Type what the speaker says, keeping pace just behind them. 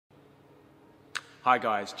Hi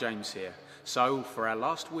guys, James here. So for our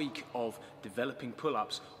last week of developing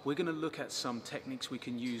pull-ups, we're going to look at some techniques we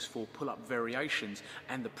can use for pull-up variations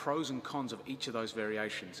and the pros and cons of each of those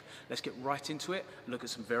variations. Let's get right into it and look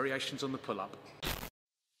at some variations on the pull-up.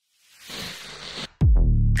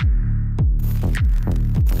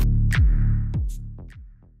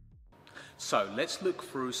 So let's look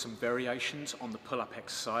through some variations on the pull-up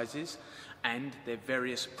exercises and their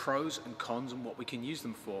various pros and cons and what we can use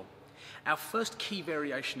them for. Our first key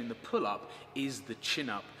variation in the pull-up is the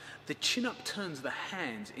chin-up. The chin-up turns the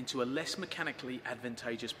hands into a less mechanically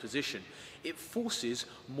advantageous position. It forces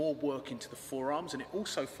more work into the forearms and it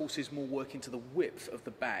also forces more work into the width of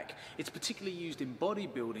the back. It's particularly used in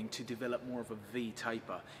bodybuilding to develop more of a V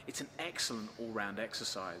taper. It's an excellent all-round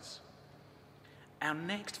exercise. Our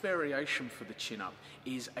next variation for the chin-up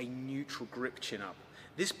is a neutral grip chin-up.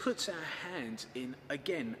 This puts our hands in,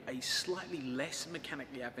 again, a slightly less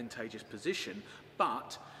mechanically advantageous position,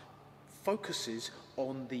 but focuses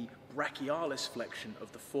on the brachialis flexion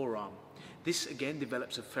of the forearm. This again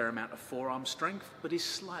develops a fair amount of forearm strength, but is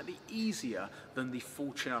slightly easier than the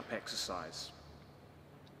full chin-up exercise.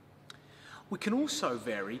 We can also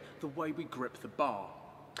vary the way we grip the bar.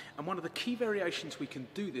 And one of the key variations we can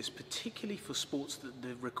do this, particularly for sports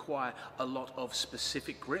that require a lot of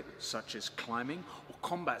specific grip, such as climbing, or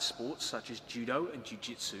combat sports such as judo and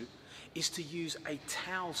jiu-jitsu, is to use a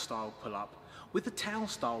towel style pull-up. With the towel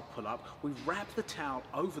style pull-up, we wrap the towel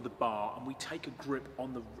over the bar and we take a grip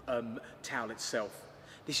on the towel itself.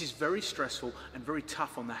 This is very stressful and very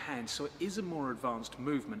tough on the hands, so it is a more advanced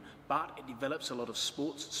movement, but it develops a lot of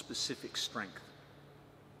sports-specific strength.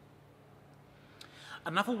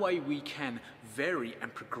 Another way we can vary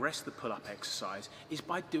and progress the pull-up exercise is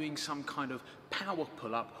by doing some kind of power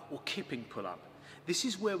pull-up or kipping pull-up. This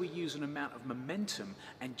is where we use an amount of momentum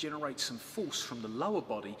and generate some force from the lower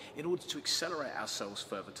body in order to accelerate ourselves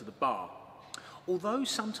further to the bar. Although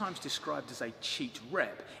sometimes described as a cheat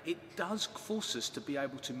rep, it does force us to be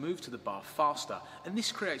able to move to the bar faster, and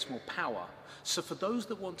this creates more power. So for those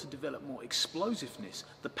that want to develop more explosiveness,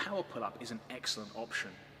 the power pull-up is an excellent option.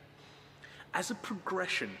 As a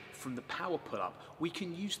progression from the power pull-up, we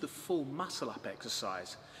can use the full muscle-up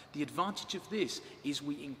exercise. The advantage of this is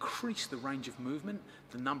we increase the range of movement,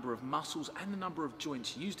 the number of muscles and the number of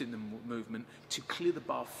joints used in the movement to clear the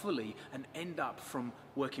bar fully and end up from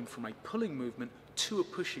working from a pulling movement to a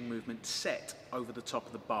pushing movement set over the top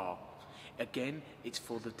of the bar. Again, it's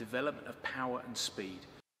for the development of power and speed.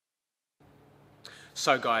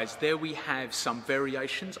 So guys, there we have some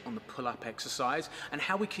variations on the pull-up exercise and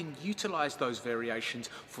how we can utilize those variations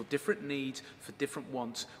for different needs, for different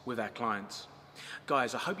wants with our clients.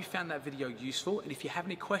 Guys, I hope you found that video useful, and if you have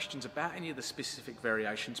any questions about any of the specific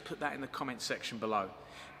variations, put that in the comment section below.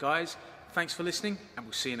 Guys, thanks for listening and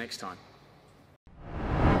we'll see you next time.